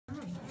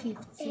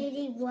50.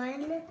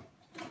 81.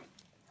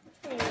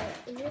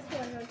 Is this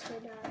one or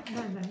 $2?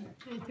 Да.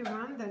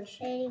 81,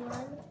 дальше.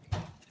 81,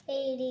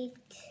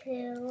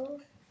 82,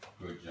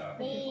 Good job.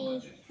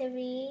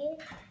 83,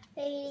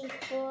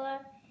 84.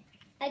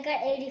 I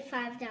got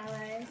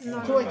 $85.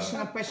 Ну,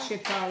 точно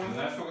посчитала.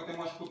 Знаешь, сколько ты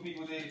можешь купить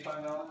вот эти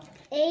 $85?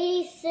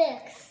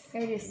 86.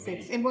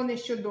 86. И вон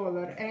еще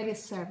доллар.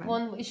 87.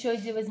 Вон еще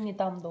иди возьми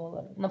там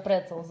доллар. На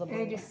прецел забыл.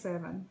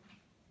 87.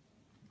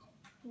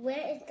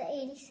 Where is the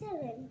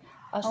 87?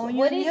 А что, у what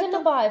неё are you нету?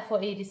 gonna buy for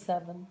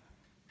 87?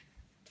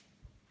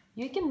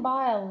 You can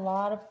buy a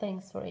lot of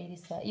things for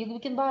 87. You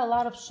can buy a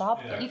lot of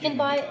Shopkins. You can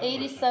buy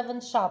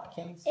 87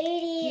 Shopkins.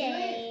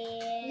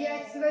 88.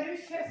 Я сварю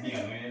сейчас. Не, ну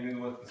я имею в виду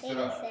вот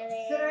сыра.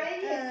 87. Сырая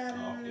есть?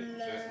 А, окей,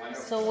 сейчас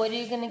смотрю. So what are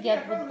you gonna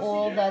get with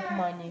all that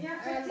money? I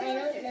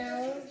don't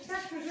know.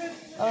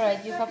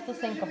 Alright, you have to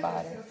think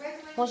about it.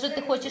 Может,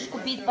 ты хочешь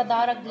купить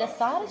подарок для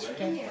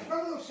Сарочки? Нет,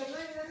 получше.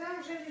 Она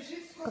уже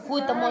лежит сколько.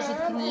 Какую-то, может,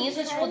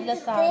 книжечку для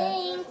Сары?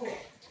 Think.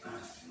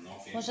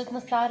 Может,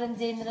 на Сарин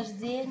день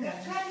рождения?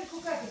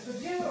 Шарику как это,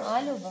 две ложки.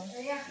 А, Люба?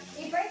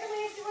 И поэтому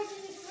я сегодня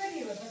не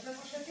сварила,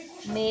 потому что ты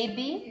кушала.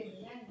 Maybe.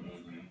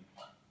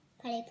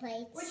 Party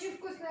plates. Очень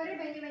вкусная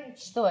рыба и не вонючая.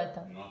 Что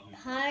это?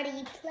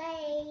 Party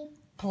plate.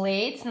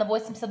 Plates на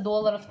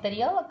 $80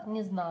 тарелок?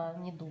 Не знаю,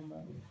 не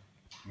думаю.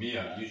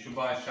 Mia, you should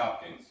buy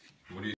Shopkins. What do you